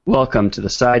Welcome to the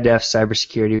SciDef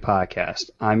Cybersecurity Podcast.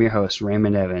 I'm your host,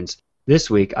 Raymond Evans. This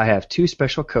week, I have two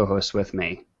special co-hosts with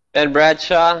me. Ben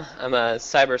Bradshaw, I'm a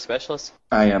cyber specialist.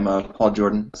 I am Paul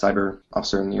Jordan, cyber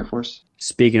officer in the Air Force.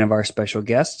 Speaking of our special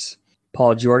guests,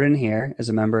 Paul Jordan here is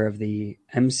a member of the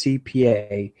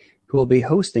MCPA who will be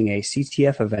hosting a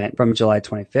CTF event from July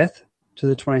 25th to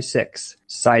the 26th.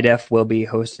 SciDef will be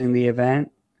hosting the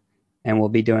event and we'll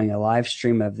be doing a live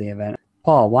stream of the event.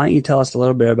 Paul, why don't you tell us a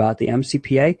little bit about the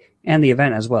MCPA and the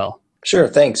event as well? Sure,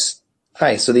 thanks.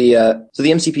 Hi, so the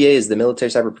MCPA is the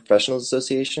Military Cyber Professionals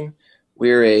Association.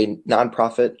 We're a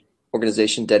nonprofit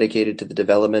organization dedicated to the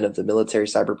development of the military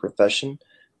cyber profession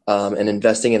and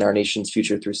investing in our nation's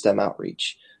future through STEM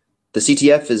outreach. The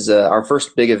CTF is our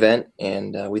first big event,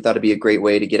 and we thought it'd be a great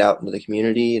way to get out into the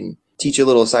community and teach a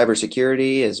little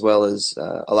cybersecurity, as well as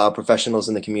allow professionals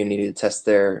in the community to test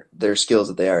their skills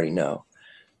that they already know.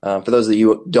 For those of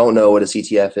you who don't know what a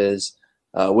CTF is,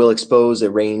 we'll expose a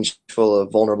range full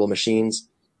of vulnerable machines,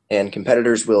 and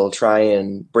competitors will try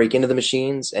and break into the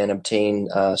machines and obtain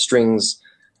strings,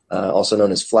 also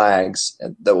known as flags,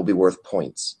 that will be worth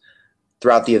points.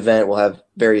 Throughout the event, we'll have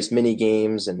various mini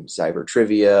games and cyber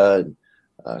trivia, and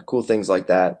cool things like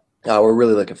that. We're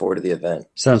really looking forward to the event.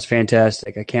 Sounds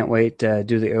fantastic. I can't wait to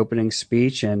do the opening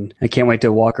speech, and I can't wait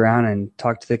to walk around and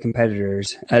talk to the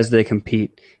competitors as they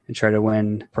compete and try to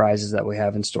win prizes that we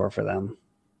have in store for them.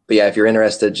 But yeah, if you're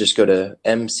interested, just go to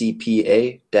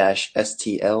mcpa-stl.org.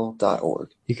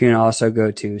 You can also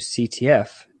go to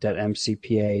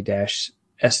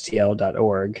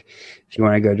ctf.mcpa-stl.org if you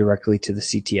want to go directly to the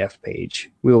CTF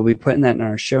page. We will be putting that in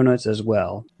our show notes as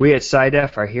well. We at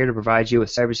SciDef are here to provide you with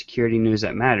cybersecurity news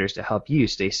that matters to help you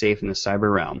stay safe in the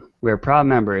cyber realm. We are proud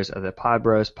members of the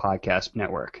Podbros Podcast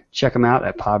Network. Check them out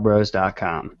at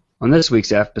podbros.com. On this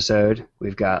week's episode,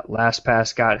 we've got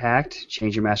LastPass got hacked,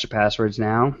 change your master passwords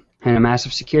now, and a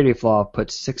massive security flaw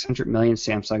puts 600 million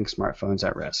Samsung smartphones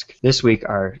at risk. This week,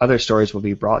 our other stories will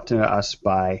be brought to us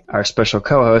by our special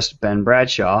co-host, Ben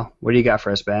Bradshaw. What do you got for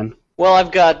us, Ben? Well,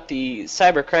 I've got the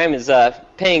cybercrime is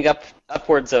paying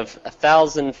upwards of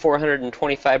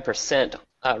 1,425%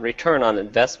 return on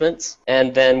investments,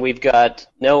 and then we've got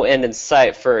no end in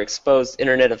sight for exposed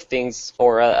Internet of Things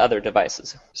or other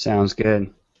devices. Sounds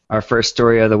good. Our first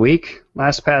story of the week,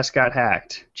 LastPass got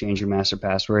hacked. Change your master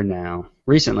password now.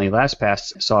 Recently,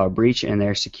 LastPass saw a breach in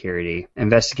their security.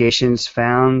 Investigations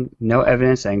found no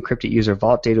evidence that encrypted user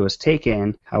vault data was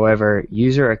taken. However,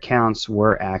 user accounts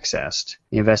were accessed.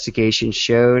 The investigation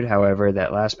showed, however, that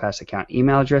LastPass account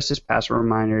email addresses, password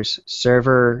reminders,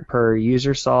 server per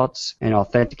user salts, and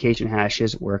authentication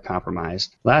hashes were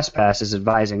compromised. LastPass is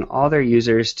advising all their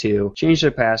users to change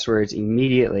their passwords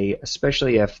immediately,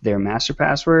 especially if their master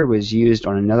password was used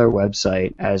on another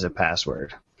website as a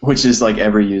password. Which is like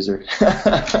every user.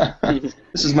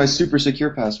 This is my super secure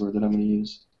password that I'm going to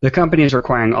use. The company is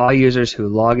requiring all users who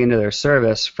log into their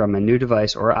service from a new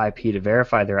device or IP to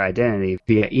verify their identity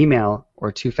via email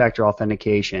or two-factor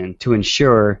authentication to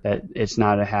ensure that it's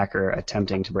not a hacker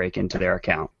attempting to break into their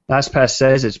account. LastPass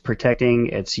says it's protecting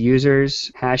its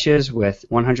users' hashes with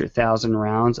 100,000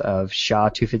 rounds of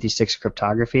SHA-256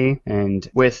 cryptography, and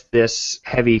with this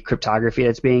heavy cryptography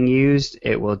that's being used,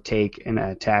 it will take an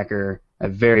attacker a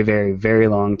very, very, very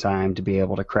long time to be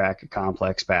able to crack a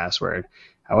complex password.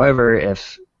 However,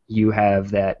 if you have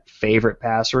that favorite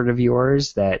password of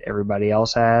yours that everybody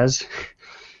else has,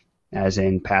 as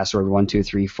in password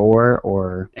 1234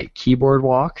 or a keyboard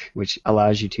walk, which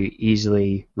allows you to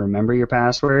easily remember your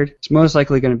password, it's most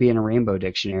likely going to be in a Rainbow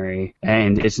dictionary,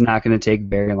 and it's not going to take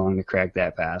very long to crack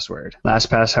that password.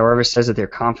 LastPass, however, says that they're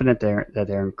confident that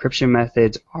their encryption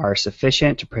methods are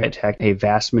sufficient to protect a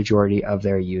vast majority of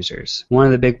their users. One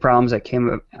of the big problems that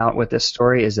came out with this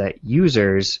story is that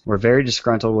users were very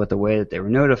disgruntled with the way that they were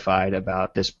notified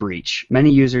about this breach.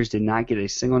 Many users did not get a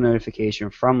single notification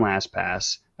from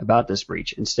LastPass about this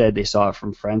breach. Instead, they saw it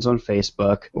from friends on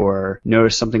Facebook or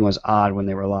noticed something was odd when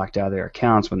they were locked out of their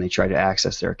accounts when they tried to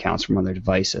access their accounts from other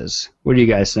devices. What do you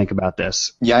guys think about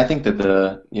this? Yeah, I think that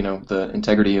the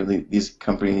integrity of these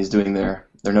companies doing their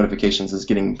notifications is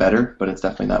getting better, but it's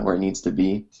definitely not where it needs to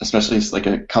be. Especially like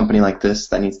a company like this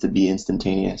that needs to be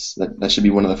instantaneous. That should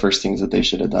be one of the first things that they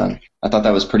should have done. I thought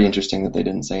that was pretty interesting that they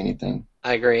didn't say anything.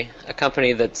 I agree. A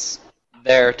company that's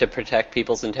there to protect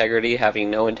people's integrity, having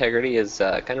no integrity, is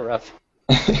kind of rough.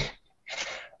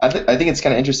 I think it's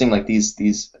kind of interesting, like these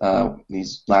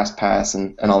LastPass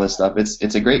and all this stuff.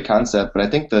 It's a great concept, but I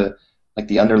think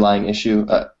the underlying issue.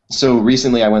 So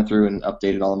recently, I went through and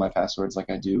updated all of my passwords, like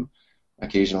I do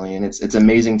occasionally, and it's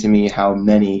amazing to me how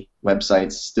many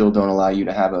websites still don't allow you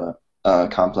to have a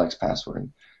complex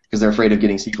password. because they're afraid of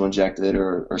getting SQL injected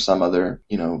or some other,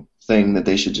 thing that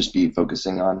they should just be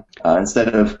focusing on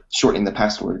instead of shortening the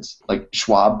passwords. Like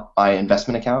Schwab, my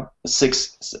investment account,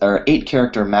 6 or 8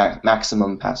 character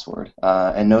maximum password,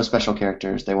 and no special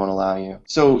characters they won't allow you.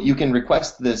 So you can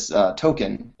request this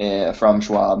token from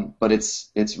Schwab, but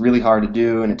it's really hard to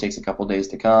do, and it takes a couple days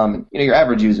to come. And, your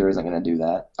average user isn't going to do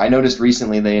that. I noticed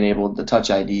recently they enabled the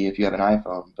Touch ID if you have an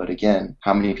iPhone, but again,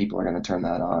 how many people are going to turn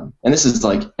that on? And this is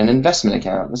like an investment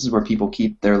account. This is where people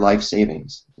keep their life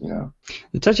savings.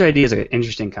 The Touch ID is an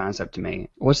interesting concept to me.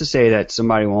 What's to say that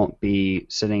somebody won't be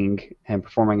sitting and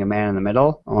performing a man in the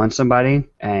middle on somebody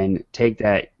and take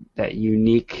that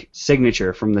unique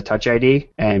signature from the Touch ID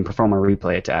and perform a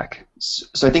replay attack?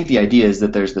 So I think the idea is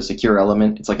that there's the secure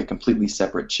element. It's like a completely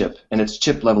separate chip, and it's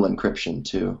chip-level encryption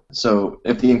too. So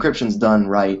if the encryption's done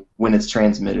right, when it's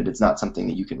transmitted, it's not something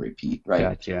that you can repeat, right?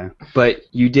 Gotcha. But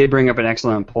you did bring up an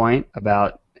excellent point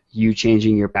about you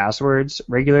changing your passwords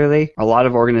regularly. A lot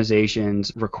of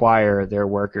organizations require their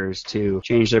workers to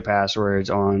change their passwords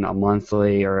on a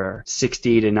monthly or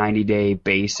 60 to 90 day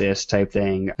basis type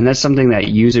thing. And that's something that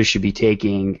users should be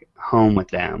taking home with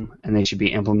them, and they should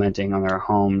be implementing on their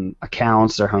home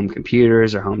accounts, their home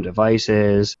computers, their home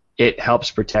devices. It helps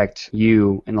protect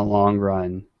you in the long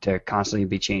run to constantly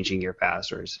be changing your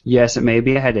passwords. Yes, it may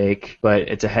be a headache, but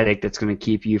it's a headache that's going to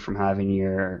keep you from having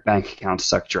your bank account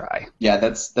sucked dry. Yeah,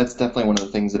 that's definitely one of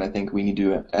the things that I think we need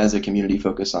to, as a community,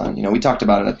 focus on. We talked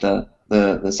about it at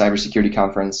the cybersecurity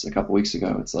conference a couple weeks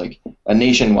ago. It's like a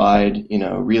nationwide,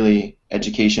 really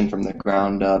education from the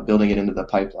ground up, building it into the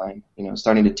pipeline,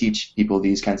 starting to teach people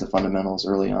these kinds of fundamentals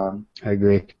early on. I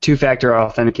agree. Two-factor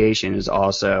authentication is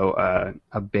also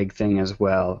a big thing as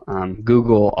well.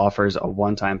 Google offers a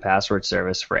one-time password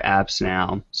service for apps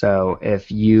now. So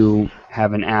if you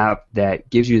have an app that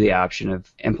gives you the option of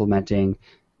implementing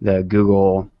the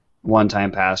Google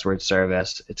one-time password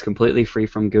service, it's completely free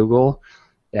from Google,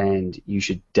 and you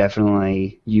should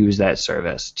definitely use that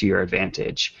service to your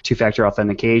advantage. Two-factor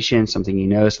authentication,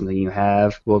 something something you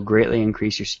have, will greatly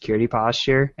increase your security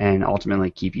posture and ultimately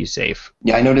keep you safe.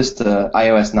 Yeah, I noticed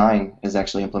iOS 9 is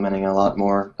actually implementing a lot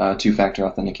more two-factor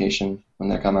authentication when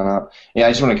they're coming out. Yeah, I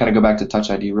just want to kind of go back to Touch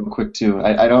ID real quick too.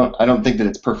 I don't think that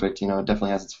it's perfect. It definitely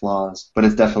has its flaws, but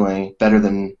it's definitely better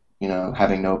than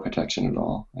having no protection at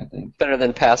all, I think. Better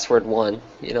than password 1,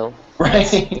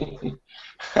 Right.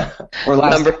 Or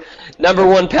number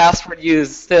one password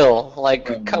used still.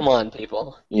 Come on,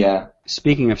 people. Yeah.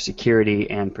 Speaking of security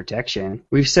and protection,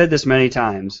 we've said this many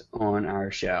times on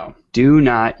our show. Do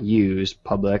not use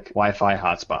public Wi-Fi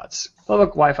hotspots. Public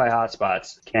Wi-Fi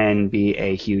hotspots can be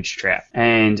a huge trap.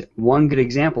 And one good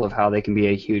example of how they can be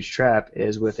a huge trap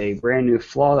is with a brand new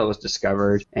flaw that was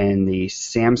discovered in the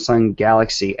Samsung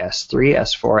Galaxy S3,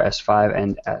 S4, S5,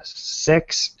 and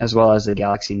S6, as well as the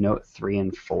Galaxy Note 3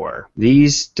 and 4.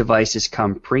 These devices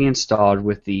come pre-installed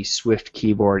with the Swift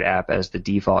keyboard app as the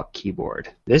default keyboard.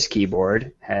 This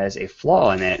keyboard has a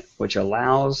flaw in it which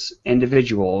allows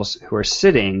individuals who are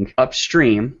sitting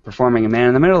upstream performing a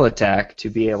man-in-the-middle attack to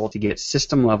be able to get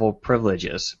system-level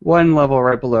privileges, one level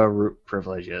right below root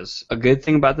privileges. A good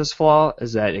thing about this flaw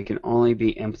is that it can only be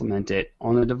implemented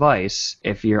on the device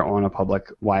if you're on a public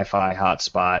Wi-Fi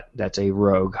hotspot that's a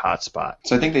rogue hotspot.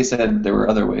 So I think they said there were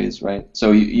other ways, right?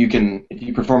 So you can, if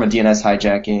you perform a DNS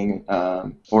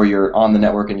hijacking, or you're on the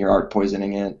network and you're ARP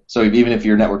poisoning it, so even if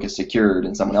your network is secured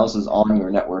and someone else is on your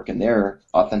network and they're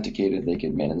authenticated, they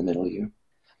can man-in-the-middle you.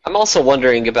 I'm also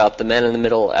wondering about the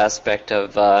man-in-the-middle aspect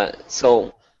of,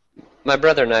 so my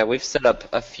brother and I, we've set up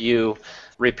a few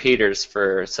repeaters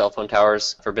for cell phone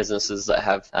towers for businesses that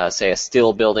have, say, a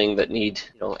steel building that need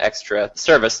extra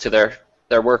service to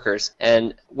their workers.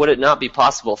 And would it not be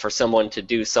possible for someone to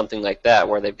do something like that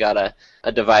where they've got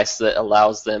a device that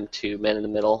allows them to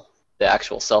man-in-the-middle the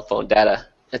actual cell phone data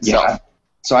itself? Yeah.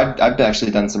 So I've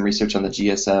actually done some research on the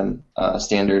GSM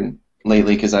standard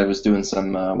lately because I was doing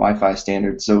some Wi-Fi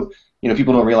standards. So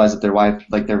people don't realize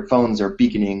that their phones are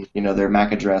beaconing their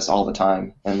MAC address all the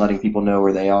time and letting people know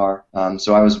where they are.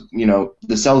 So I was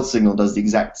the cell signal does the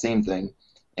exact same thing.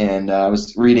 And I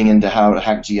was reading into how to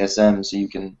hack GSM, so you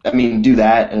can, do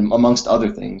that, and amongst other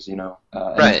things,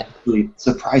 Right. It's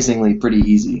surprisingly pretty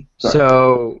easy. Sorry.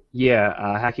 So,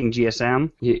 hacking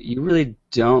GSM, you really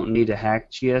don't need to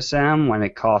hack GSM when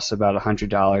it costs about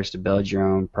 $100 to build your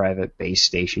own private base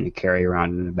station to carry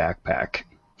around in a backpack.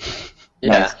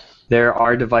 Yeah. There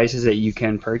are devices that you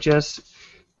can purchase,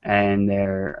 and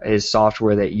there is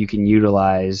software that you can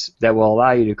utilize that will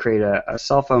allow you to create a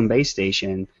cell phone base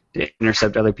station to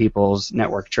intercept other people's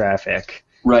network traffic.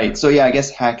 Right. So I guess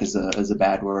hack is a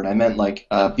bad word. I meant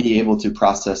be able to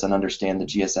process and understand the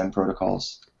GSM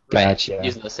protocols. Gotcha. Right.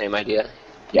 Using the same idea.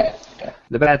 Yeah.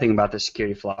 The bad thing about the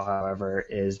security flaw, however,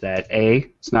 is that A,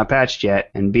 it's not patched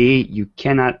yet, and B, you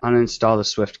cannot uninstall the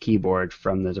Swift keyboard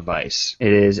from the device.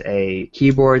 It is a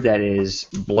keyboard that is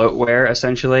bloatware,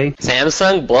 essentially.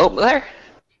 Samsung bloatware?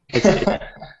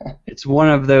 It's one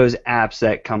of those apps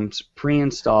that comes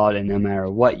pre-installed, and no matter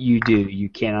what you do, you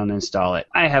can't uninstall it.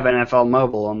 I have NFL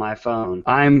Mobile on my phone.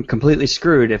 I'm completely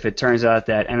screwed if it turns out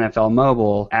that NFL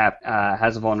Mobile app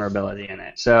has a vulnerability in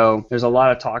it. So there's a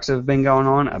lot of talks that have been going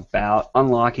on about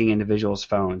unlocking individuals'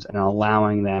 phones and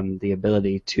allowing them the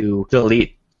ability to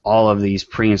delete all of these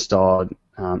pre-installed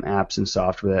apps and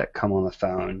software that come on the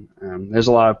phone. There's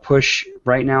a lot of push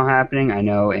right now happening. I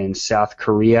know in South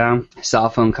Korea, cell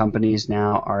phone companies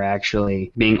now are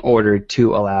actually being ordered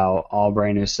to allow all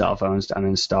brand new cell phones to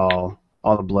uninstall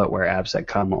all the bloatware apps that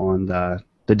come on the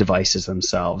devices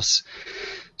themselves.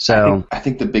 So I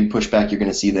think the big pushback you're going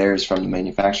to see there is from the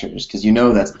manufacturers, because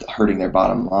that's hurting their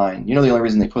bottom line. The only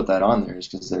reason they put that on there is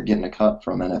because they're getting a cut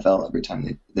from NFL every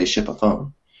time they ship a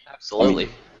phone. Absolutely.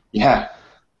 Yeah.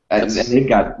 And they've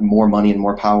got more money and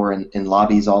more power in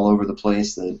lobbies all over the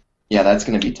place. That's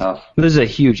going to be tough. This is a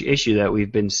huge issue that we've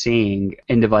been seeing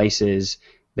in devices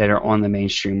that are on the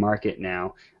mainstream market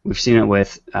now. We've seen it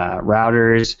with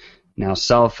routers, now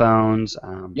cell phones,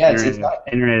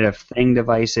 Internet of Thing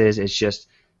devices. It's just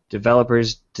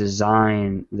developers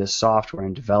design the software,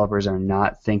 and developers are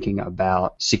not thinking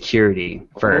about security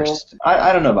first. Well,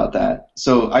 I don't know about that.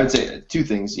 So I would say two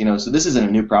things. So this isn't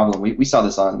a new problem. We saw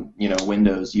this on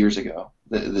Windows years ago.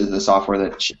 The software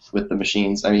that ships with the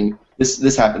machines. I mean,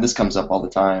 this happened. This comes up all the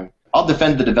time. I'll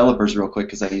defend the developers real quick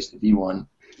because I used to be one.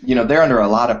 They're under a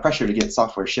lot of pressure to get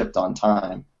software shipped on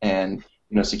time, and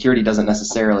security doesn't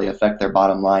necessarily affect their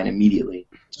bottom line immediately,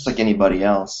 just like anybody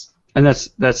else. And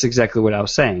that's exactly what I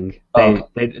was saying.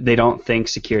 They don't think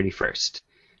security first.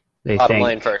 They bottom think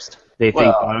line first. They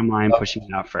think bottom line, pushing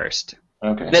it out first.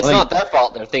 Okay. And it's not their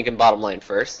fault they're thinking bottom line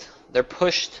first. They're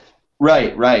pushed.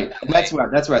 Right. And that's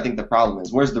where I think the problem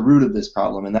is. Where's the root of this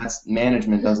problem? And that's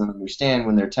management doesn't understand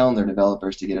when they're telling their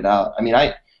developers to get it out. I mean,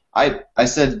 I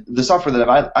said the software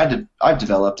that I've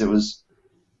developed, it was,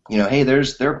 hey, there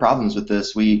are problems with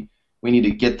this. We need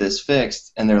to get this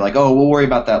fixed. And they're like, oh, we'll worry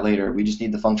about that later. We just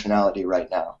need the functionality right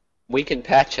now. We can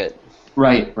patch it.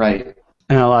 Right.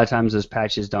 And a lot of times those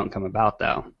patches don't come about,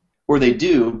 though. Or they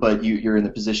do, but you're in the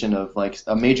position of like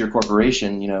a major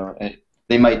corporation,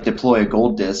 they might deploy a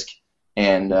gold disk,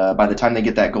 and by the time they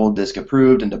get that gold disk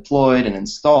approved and deployed and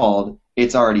installed,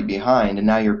 it's already behind, and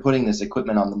now you're putting this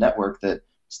equipment on the network that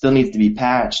still needs to be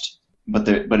patched, but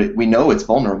we know it's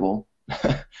vulnerable.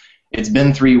 It's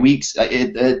been 3 weeks,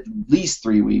 at least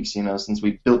 3 weeks, since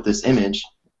we built this image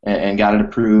and got it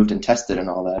approved and tested and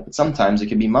all that. But sometimes it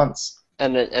can be months.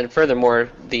 And furthermore,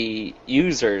 the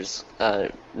users,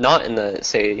 not in the,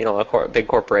 say, a big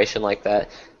corporation like that,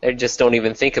 they just don't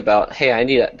even think about, hey, I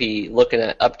need to be looking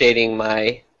at updating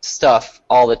my stuff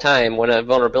all the time. When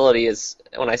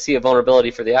I see a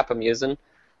vulnerability for the app I'm using,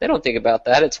 they don't think about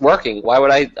that. It's working. Why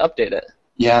would I update it?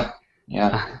 Yeah.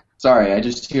 Sorry, I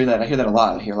just hear that. I hear that a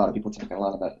lot. I hear a lot of people talking a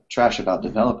lot about trash about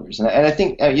developers, and I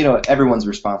think everyone's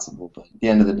responsible. But at the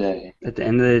end of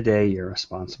the day, you're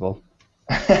responsible.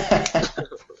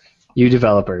 You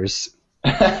developers.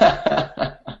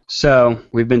 So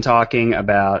we've been talking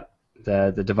about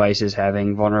the devices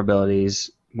having vulnerabilities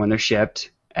when they're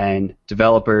shipped, and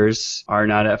developers are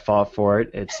not at fault for it.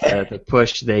 It's the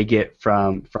push they get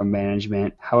from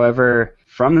management. However,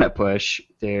 from that push,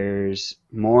 there's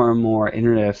more and more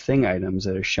Internet of Thing items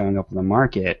that are showing up on the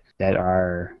market that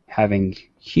are having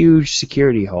huge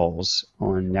security holes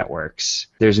on networks.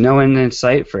 There's no end in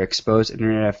sight for exposed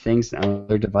Internet of Things and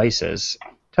other devices.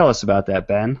 Tell us about that,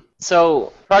 Ben.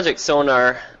 So Project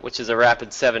Sonar, which is a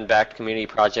Rapid7-backed community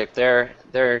project,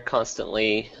 they're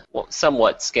constantly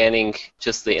somewhat scanning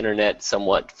just the internet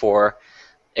somewhat for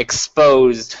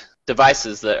exposed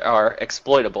devices that are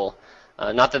exploitable.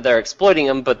 Not that they're exploiting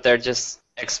them, but they're just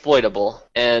exploitable.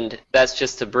 And that's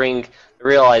just to bring the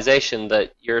realization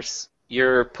that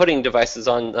you're putting devices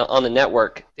on the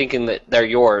network thinking that they're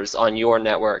yours on your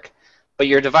network. But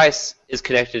your device is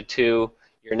connected to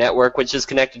your network, which is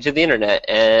connected to the internet,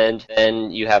 and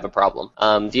then you have a problem.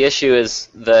 The issue is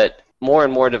that more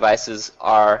and more devices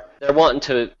they're wanting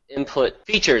to input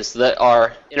features that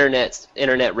are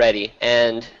internet ready,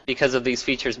 and because of these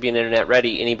features being internet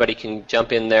ready, anybody can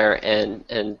jump in there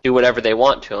and do whatever they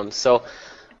want to them. So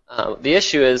the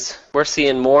issue is we're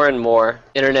seeing more and more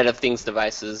Internet of Things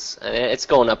devices, and it's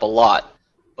going up a lot,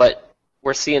 but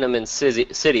we're seeing them in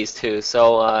cities too.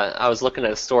 So I was looking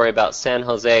at a story about San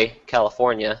Jose,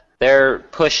 California. they're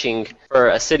pushing for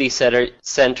a city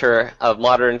center of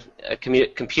modern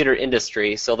computer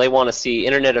industry. So they want to see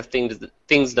Internet of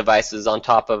Things devices on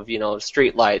top of,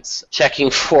 street lights, checking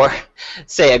for,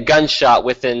 say, a gunshot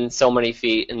within so many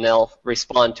feet, and they'll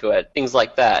respond to it, things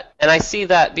like that. And I see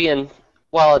that being,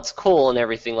 while it's cool and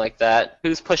everything like that,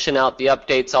 who's pushing out the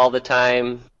updates all the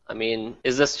time? I mean,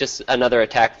 is this just another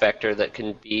attack vector that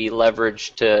can be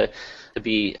leveraged to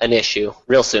be an issue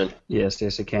real soon? Yes,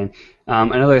 it can.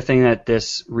 Another thing that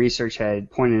this research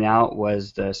had pointed out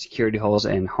was the security holes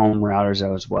in home routers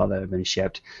as well that have been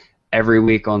shipped. Every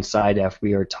week on SciDef,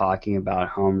 we are talking about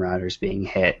home routers being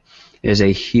hit. It is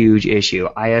a huge issue.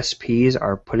 ISPs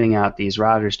are putting out these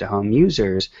routers to home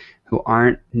users who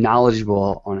aren't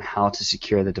knowledgeable on how to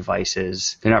secure the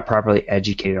devices. They're not properly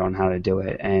educated on how to do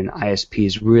it, and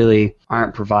ISPs really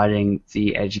aren't providing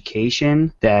the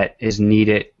education that is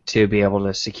needed to be able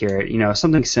to secure it.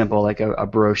 Something simple like a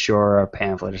brochure or a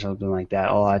pamphlet or something like that.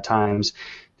 A lot of times,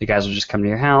 the guys will just come to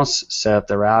your house, set up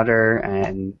the router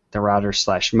and the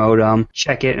router/modem,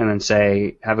 check it, and then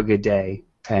say, "Have a good day,"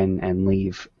 and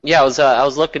leave. Yeah, I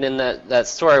was looking in that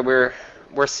story.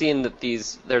 We're seeing that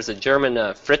there's a German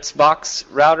Fritzbox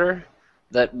router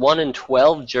that 1 in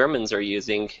 12 Germans are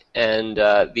using, and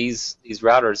these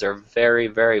routers are very,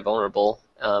 very vulnerable.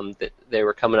 They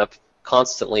were coming up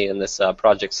constantly in this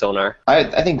Project Sonar.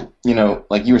 I think,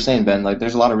 like you were saying, Ben, like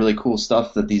there's a lot of really cool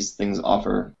stuff that these things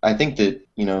offer. I think that,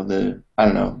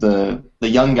 the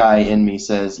young guy in me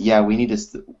says, yeah, we need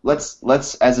to,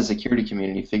 let's as a security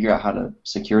community figure out how to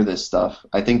secure this stuff.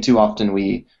 I think too often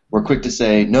we're quick to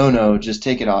say, no, just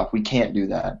take it off. We can't do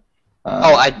that.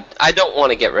 I don't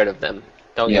want to get rid of them.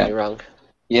 Don't get me wrong.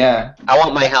 Yeah. I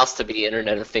want my house to be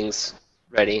Internet of Things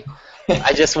ready.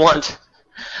 I just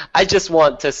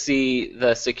want to see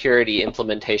the security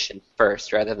implementation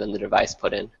first rather than the device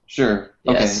put in. Sure.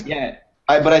 Yes. Okay. Yeah.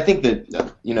 But I think that,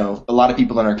 a lot of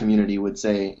people in our community would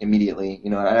say immediately,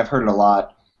 and I've heard it a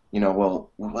lot,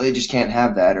 well, they just can't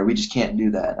have that, or we just can't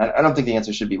do that. I don't think the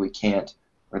answer should be we can't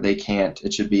or they can't.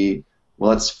 It should be, well,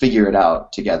 let's figure it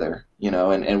out together,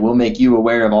 and we'll make you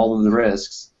aware of all of the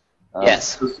risks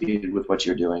associated with what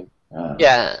you're doing.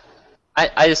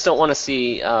 I just don't want to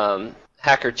see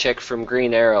hacker chick from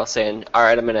Green Arrow saying, all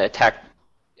right, I'm going to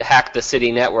hack the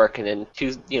city network, and in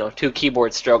two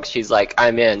keyboard strokes she's like,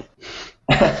 I'm in.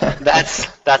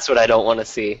 That's what I don't want to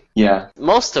see. Yeah.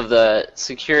 Most of the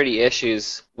security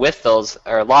issues with those,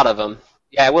 or a lot of them,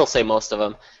 I will say most of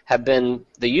them, have been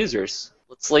the users.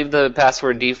 Let's leave the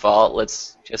password default.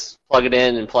 Let's just plug it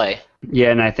in and play.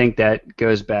 Yeah, and I think that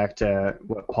goes back to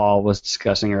what Paul was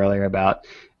discussing earlier about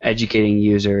educating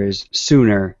users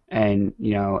sooner and,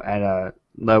 at a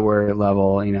lower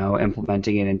level,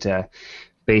 implementing it into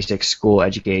basic school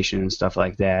education and stuff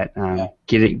like that,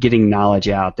 getting knowledge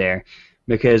out there.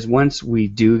 Because once we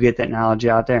do get that knowledge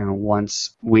out there, and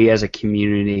once we as a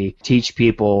community teach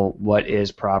people what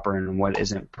is proper and what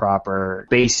isn't proper,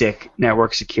 basic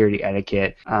network security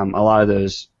etiquette, a lot of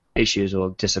those issues will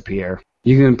disappear.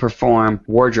 You can perform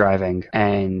war driving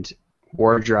and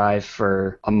war drive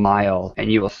for a mile,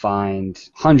 and you will find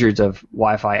hundreds of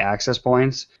Wi-Fi access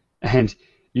points, and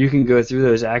you can go through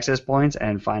those access points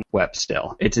and find WEP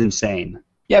still. It's insane.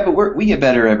 Yeah, but we get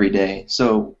better every day,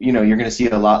 so you're going to see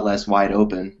a lot less wide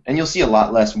open, and you'll see a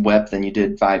lot less WEP than you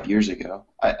did 5 years ago.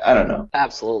 I don't know.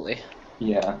 Absolutely.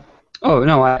 Yeah. Oh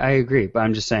no, I agree, but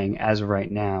I'm just saying, as of right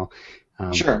now,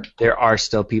 sure, there are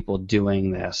still people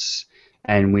doing this,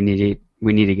 and we need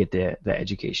to get the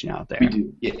education out there. We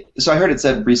do. Yeah. So I heard it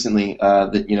said recently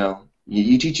that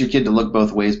you teach your kid to look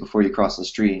both ways before you cross the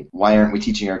street. Why aren't we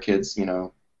teaching our kids,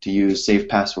 to use safe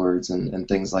passwords and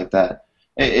things like that?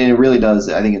 And it really does.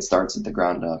 I think it starts at the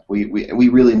ground up. We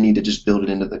really need to just build it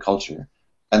into the culture.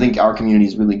 I think our community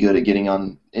is really good at getting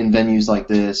on in venues like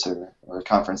this or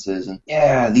conferences,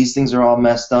 and these things are all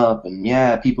messed up, and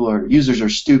users are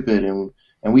stupid, and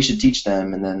we should teach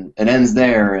them, and then it ends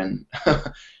there, and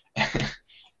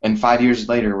and 5 years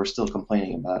later we're still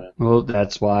complaining about it. Well,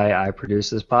 that's why I produce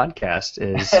this podcast,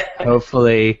 is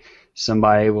hopefully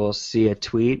somebody will see a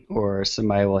tweet or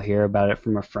somebody will hear about it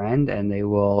from a friend and they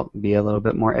will be a little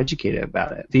bit more educated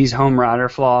about it. These home router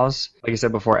flaws, like I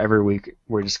said before, every week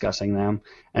we're discussing them,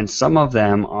 and some of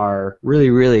them are really,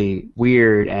 really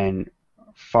weird and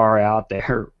far out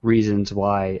there reasons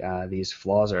why these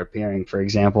flaws are appearing. For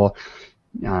example,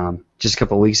 just a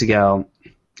couple of weeks ago,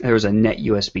 there was a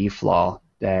NetUSB flaw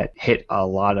that hit a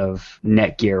lot of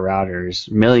Netgear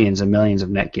routers, millions and millions of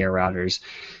Netgear routers,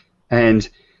 and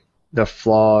the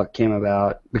flaw came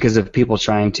about because of people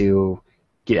trying to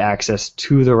get access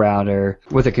to the router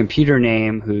with a computer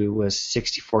name who was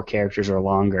 64 characters or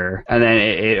longer, and then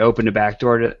it opened a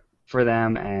backdoor for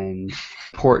them, and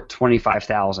port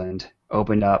 25,000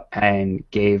 opened up and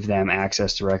gave them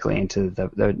access directly into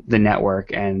the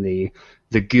network and the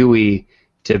GUI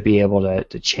to be able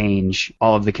to change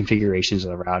all of the configurations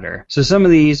of the router. So some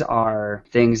of these are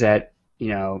things that,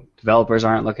 developers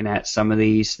aren't looking at. Some of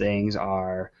these things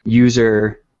are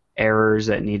user errors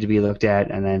that need to be looked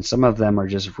at, and then some of them are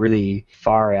just really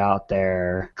far out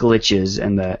there glitches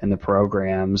in the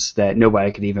programs that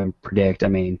nobody could even predict. I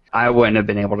mean, I wouldn't have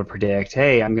been able to predict,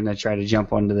 hey, I'm going to try to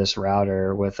jump onto this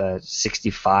router with a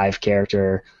 65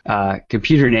 character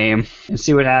computer name and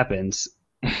see what happens.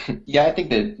 Yeah, I think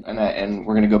that, and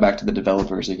we're going to go back to the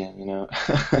developers again,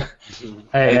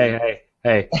 Hey,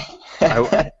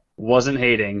 I wasn't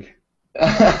hating.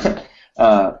 But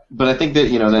I think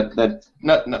that that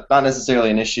not necessarily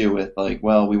an issue with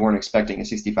we weren't expecting a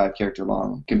 65 character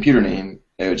long computer name.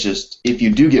 It was just if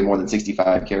you do get more than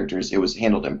 65 characters, it was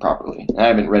handled improperly. And I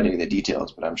haven't read any of the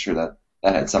details, but I'm sure that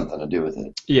had something to do with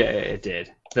it. Yeah, it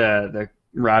did. The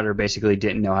router basically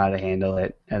didn't know how to handle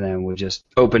it, and then would just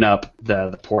open up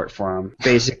the port for them.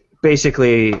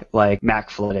 Basically like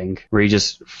MAC flooding, where you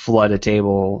just flood a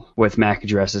table with MAC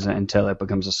addresses until it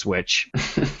becomes a switch.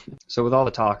 So with all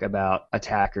the talk about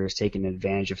attackers taking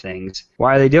advantage of things,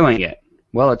 why are they doing it?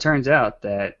 Well, it turns out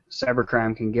that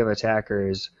cybercrime can give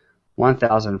attackers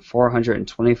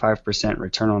 1,425%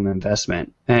 return on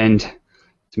investment. And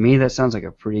to me, that sounds like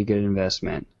a pretty good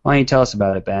investment. Why don't you tell us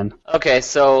about it, Ben? Okay,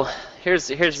 so here's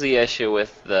the issue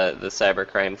with the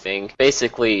cybercrime thing.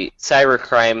 Basically,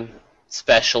 cybercrime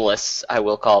specialists, I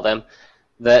will call them,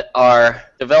 that are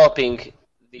developing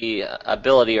the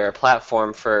ability or a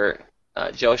platform for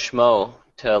Joe Schmo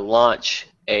to launch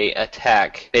a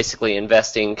attack, basically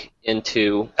investing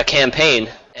into a campaign,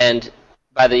 and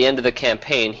by the end of the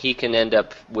campaign, he can end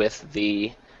up with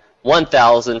the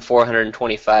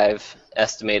 1,425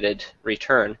 estimated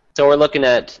return. So we're looking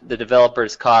at the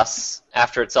developer's costs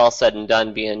after it's all said and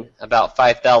done being about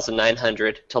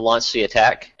 $5,900 to launch the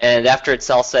attack. And after it's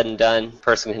all said and done, a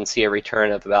person can see a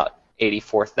return of about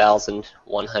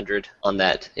 $84,100 on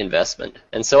that investment.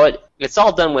 And so it's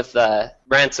all done with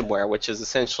ransomware, which is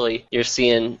essentially you're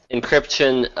seeing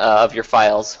encryption of your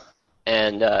files,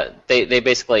 and they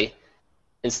basically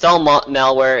install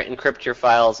malware, encrypt your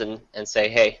files, and say,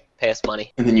 hey, pay us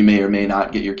money. And then you may or may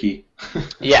not get your key.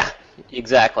 Yeah,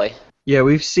 exactly. Yeah,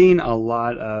 we've seen a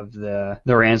lot of the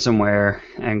ransomware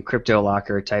and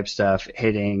CryptoLocker type stuff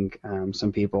hitting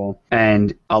some people,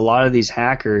 and a lot of these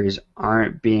hackers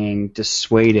aren't being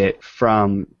dissuaded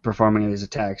from performing these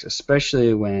attacks,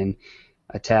 especially when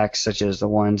attacks such as the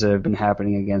ones that have been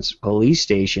happening against police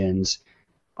stations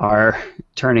are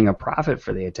turning a profit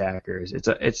for the attackers.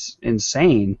 It's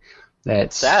insane.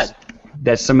 It's sad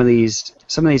that some of these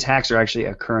hacks are actually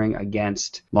occurring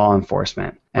against law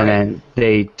enforcement, and then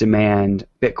they demand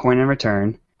Bitcoin in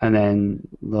return, and then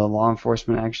the law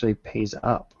enforcement actually pays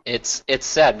up. It's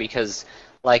sad because,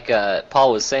 like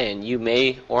Paul was saying, you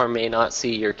may or may not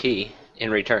see your key in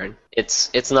return.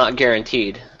 It's not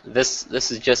guaranteed. This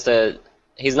is just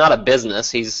he's not a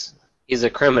business. He's a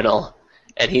criminal,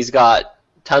 and he's got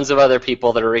tons of other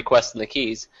people that are requesting the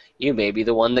keys. You may be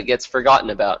the one that gets forgotten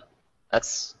about.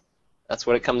 That's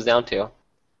what it comes down to.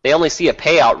 They only see a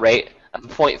payout rate of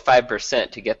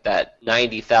 0.5% to get that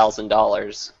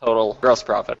 $90,000 total gross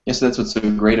profit. Yes, that's what's so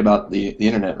great about the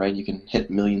internet, right? You can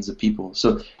hit millions of people.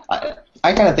 So I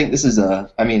kind of think this is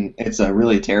it's a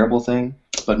really terrible thing,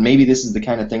 but maybe this is the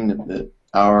kind of thing that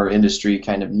our industry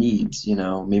kind of needs.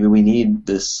 Maybe we need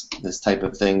this type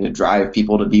of thing to drive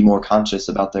people to be more conscious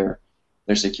about their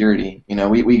security.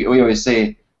 We always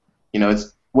say,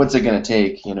 it's what's it going to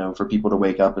take, for people to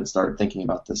wake up and start thinking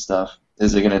about this stuff?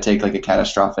 Is it going to take like a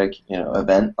catastrophic,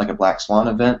 event, like a black swan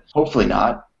event? Hopefully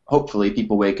not. Hopefully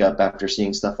people wake up after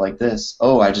seeing stuff like this.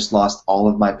 Oh, I just lost all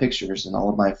of my pictures and all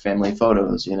of my family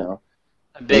photos,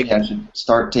 I should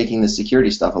start taking the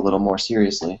security stuff a little more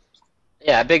seriously.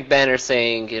 Yeah, a big banner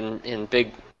saying in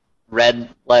big red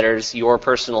letters, your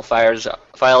personal files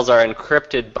are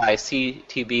encrypted by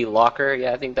CTB Locker.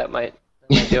 Yeah, I think that might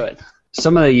do it.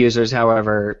 Some of the users,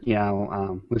 however,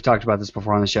 we've talked about this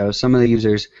before on the show, some of the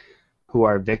users who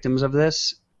are victims of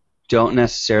this don't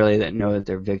necessarily know that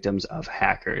they're victims of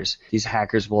hackers. These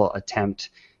hackers will attempt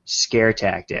scare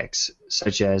tactics,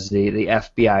 such as the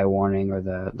FBI warning or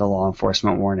the law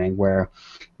enforcement warning, where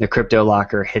the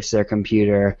CryptoLocker hits their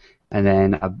computer and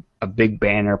then a big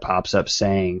banner pops up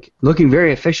saying, looking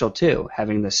very official too,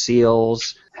 having the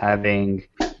seals, having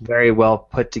very well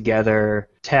put together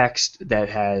text that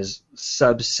has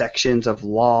subsections of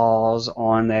laws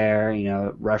on there,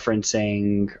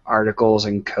 referencing articles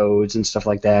and codes and stuff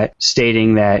like that,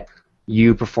 stating that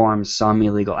you performed some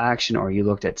illegal action or you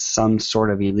looked at some sort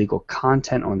of illegal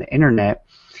content on the internet,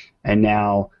 and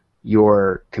now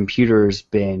your computer's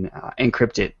been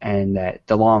encrypted, and that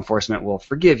the law enforcement will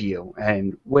forgive you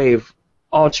and waive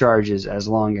all charges as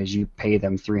long as you pay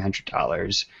them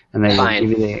 $300, and they will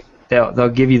give you they'll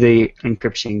give you the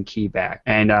encryption key back.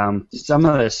 And some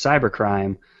of the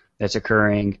cybercrime that's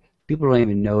occurring, people don't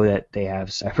even know that they have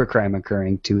cybercrime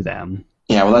occurring to them.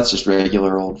 Yeah, well, that's just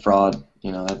regular old fraud.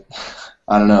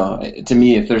 I don't know. To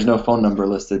me, if there's no phone number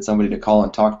listed, somebody to call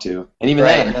and talk to, and even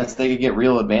they could get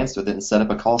real advanced with it and set up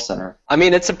a call center. I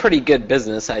mean, it's a pretty good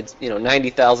business.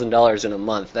 $90,000 in a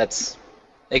month.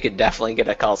 They could definitely get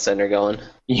a call center going.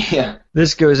 Yeah.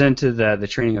 This goes into the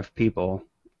training of people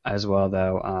as well,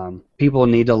 though. People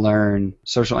need to learn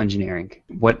social engineering,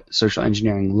 what social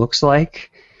engineering looks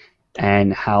like,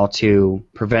 and how to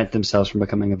prevent themselves from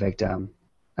becoming a victim.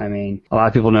 I mean, a lot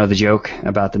of people know the joke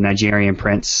about the Nigerian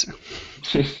prince.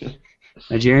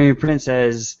 Nigerian prince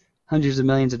has hundreds of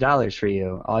millions of dollars for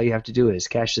you. All you have to do is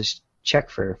cash this check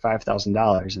for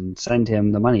 $5,000 and send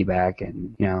him the money back,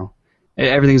 and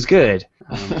everything's good.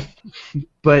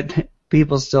 But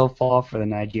people still fall for the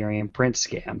Nigerian prince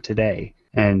scam today,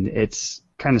 and it's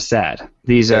kind of sad.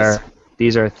 These are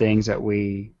things that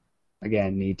we,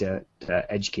 again, need to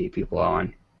educate people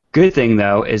on. Good thing,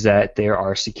 though, is that there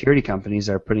are security companies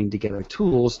that are putting together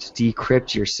tools to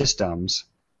decrypt your systems,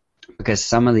 because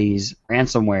some of these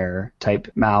ransomware type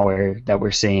malware that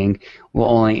we're seeing will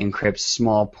only encrypt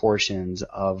small portions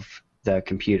of the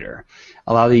computer.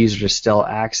 Allow the user to still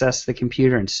access the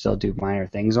computer and still do minor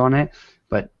things on it,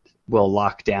 but will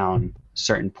lock down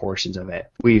certain portions of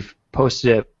it. We've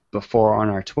posted it before on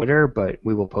our Twitter, but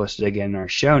we will post it again in our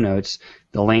show notes,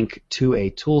 the link to a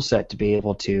tool set to be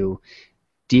able to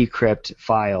decrypt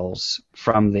files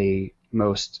from the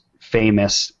most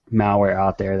famous malware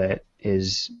out there that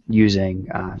is using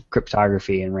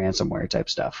cryptography and ransomware type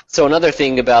stuff. So another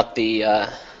thing about the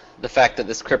fact that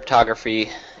this cryptography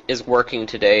is working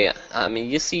today, I mean,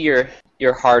 you see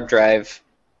your hard drive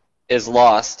is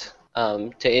lost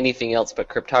to anything else but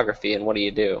cryptography, and what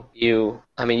do? You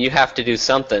have to do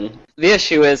something. The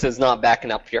issue is not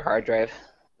backing up your hard drive.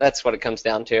 That's what it comes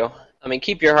down to. I mean,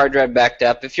 keep your hard drive backed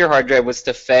up. If your hard drive was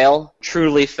to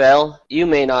truly fail, you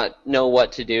may not know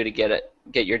what to do to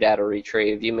get your data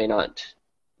retrieved. You may not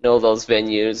know those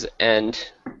venues, and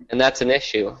that's an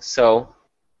issue. So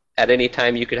at any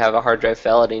time you could have a hard drive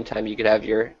fail. At any time you could have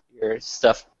your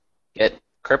stuff get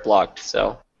crypt locked.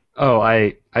 So. Oh,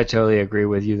 I totally agree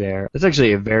with you there. It's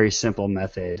actually a very simple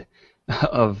method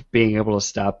of being able to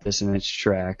stop this in its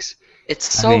tracks. It's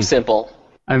so simple.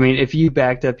 I mean, if you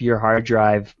backed up your hard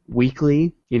drive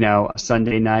weekly, a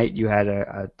Sunday night you had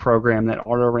a program that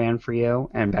auto-ran for you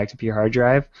and backed up your hard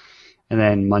drive, and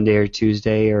then Monday or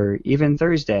Tuesday or even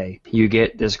Thursday you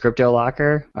get this crypto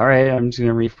locker, all right, I'm just going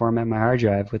to reformat my hard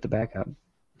drive with the backup.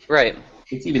 Right.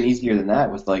 It's even easier than that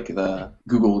with like the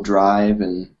Google Drive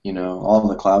and all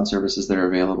the cloud services that are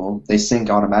available. They sync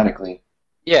automatically.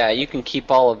 Yeah, you can keep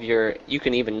you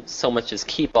can even so much as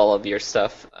keep all of your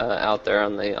stuff out there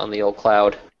on the old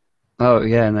cloud. Oh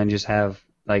yeah, and then just have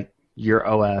like your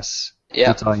OS. Yeah.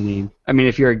 That's all you need. I mean,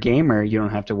 if you're a gamer, you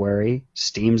don't have to worry.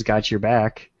 Steam's got your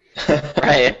back.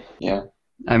 Right. Yeah.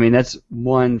 I mean, that's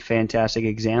one fantastic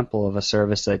example of a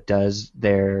service that does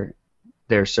their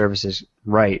services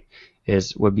right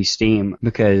would be Steam,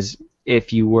 because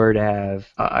if you were to have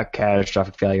a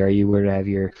catastrophic failure, or you were to have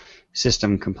your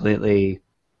system completely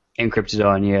encrypted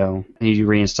on you and you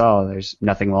reinstall, there's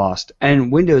nothing lost.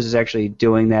 And Windows is actually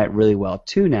doing that really well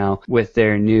too now with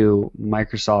their new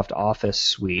Microsoft Office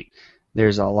suite.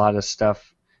 There's a lot of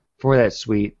stuff for that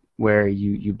suite where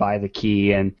you buy the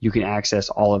key and you can access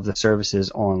all of the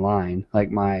services online, like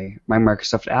my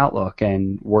Microsoft Outlook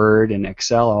and Word and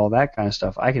Excel, all that kind of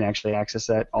stuff. I can actually access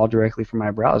that all directly from my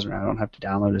browser. I don't have to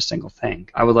download a single thing.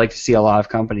 I would like to see a lot of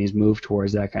companies move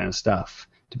towards that kind of stuff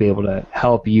to be able to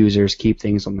help users keep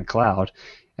things on the cloud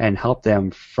and help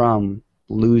them from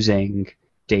losing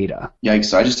data. Yikes,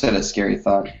 so I just had a scary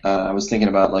thought. I was thinking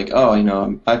about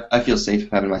I feel safe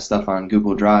having my stuff on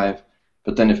Google Drive.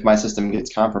 But then if my system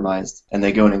gets compromised and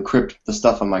they go and encrypt the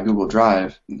stuff on my Google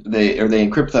Drive, they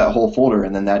encrypt that whole folder,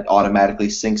 and then that automatically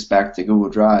syncs back to Google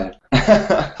Drive.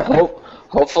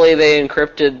 Hopefully they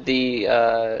encrypted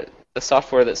the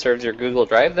software that serves your Google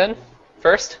Drive then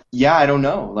first. Yeah, I don't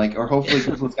know. Or hopefully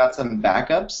Google's got some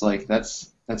backups.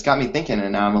 That's got me thinking,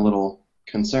 and now I'm a little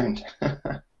concerned.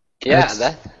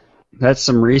 Yeah, that's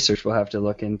some research we'll have to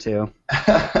look into.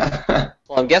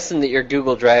 Well, I'm guessing that your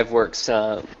Google Drive works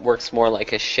more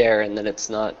like a share, and that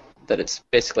it's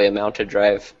basically a mounted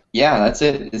drive. Yeah, that's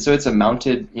it. So it's a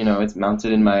mounted, it's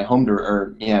mounted in my my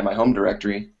home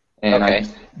directory, and I Okay.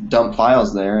 just dump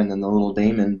files there, and then the little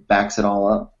daemon backs it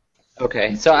all up.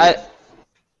 Okay. So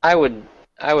I would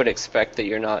I would expect that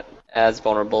you're not as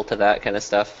vulnerable to that kind of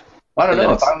stuff, I don't and that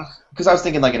know it's because I was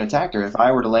thinking like an attacker. If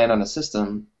I were to land on a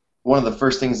system, one of the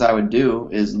first things I would do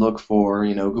is look for,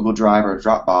 Google Drive or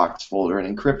Dropbox folder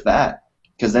and encrypt that.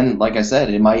 Because then, like I said,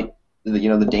 it might,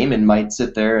 the daemon might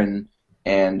sit there and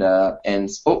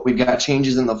oh, we've got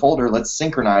changes in the folder. Let's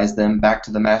synchronize them back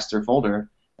to the master folder.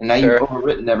 And now you've sure.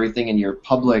 overwritten everything in your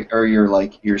public or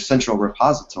your central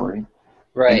repository, and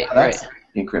Right, now right. that's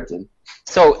encrypted.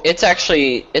 So it's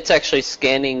actually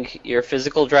scanning your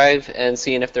physical drive and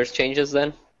seeing if there's changes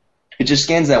then? It just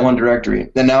scans that one directory.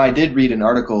 And now I did read an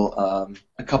article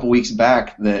a couple weeks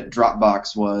back that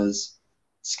Dropbox was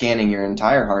scanning your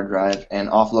entire hard drive and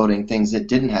offloading things it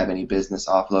didn't have any business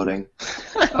offloading.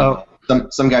 Oh,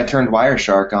 Some guy turned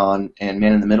Wireshark on and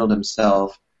man-in-the-middled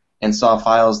himself and saw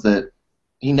files that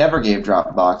he never gave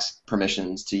Dropbox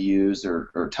permissions to use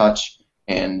or touch.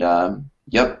 And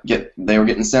they were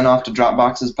getting sent off to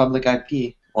Dropbox's public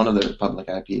IP, one of their public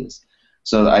IPs.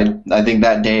 So I think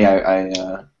that day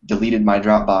I deleted my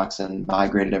Dropbox and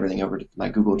migrated everything over to my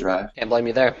Google Drive. Can't blame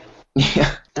you there.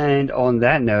 Yeah. and on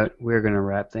that note, we're going to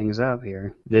wrap things up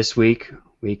here. This week,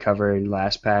 we covered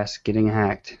LastPass getting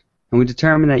hacked. And we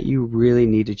determined that you really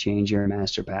need to change your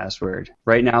master password.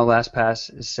 Right now,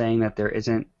 LastPass is saying that there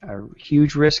isn't a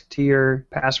huge risk to your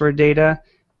password data,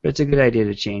 but it's a good idea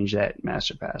to change that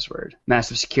master password.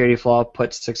 Massive security flaw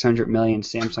puts 600 million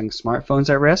Samsung smartphones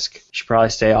at risk. You should probably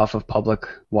stay off of public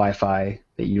Wi-Fi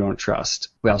that you don't trust.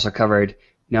 We also covered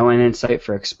no end in sight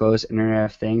for exposed Internet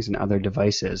of Things and other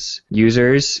devices.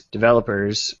 Users,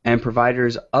 developers, and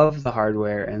providers of the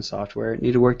hardware and software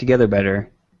need to work together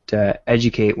better to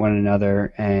educate one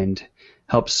another and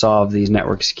help solve these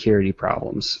network security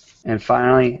problems. And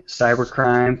finally,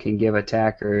 cybercrime can give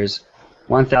attackers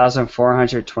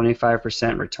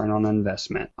 1,425% return on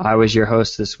investment. I was your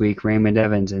host this week, Raymond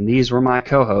Evans, and these were my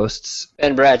co-hosts.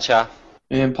 Ben Bradshaw.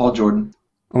 And Paul Jordan.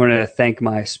 I want to thank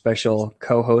my special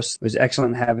co-host. It was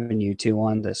excellent having you two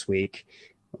on this week.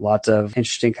 Lots of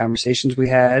interesting conversations we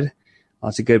had,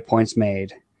 lots of good points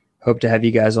made. Hope to have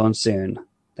you guys on soon.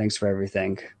 Thanks for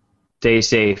everything. Stay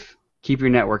safe, keep your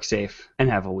network safe, and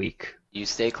have a week. You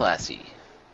stay classy.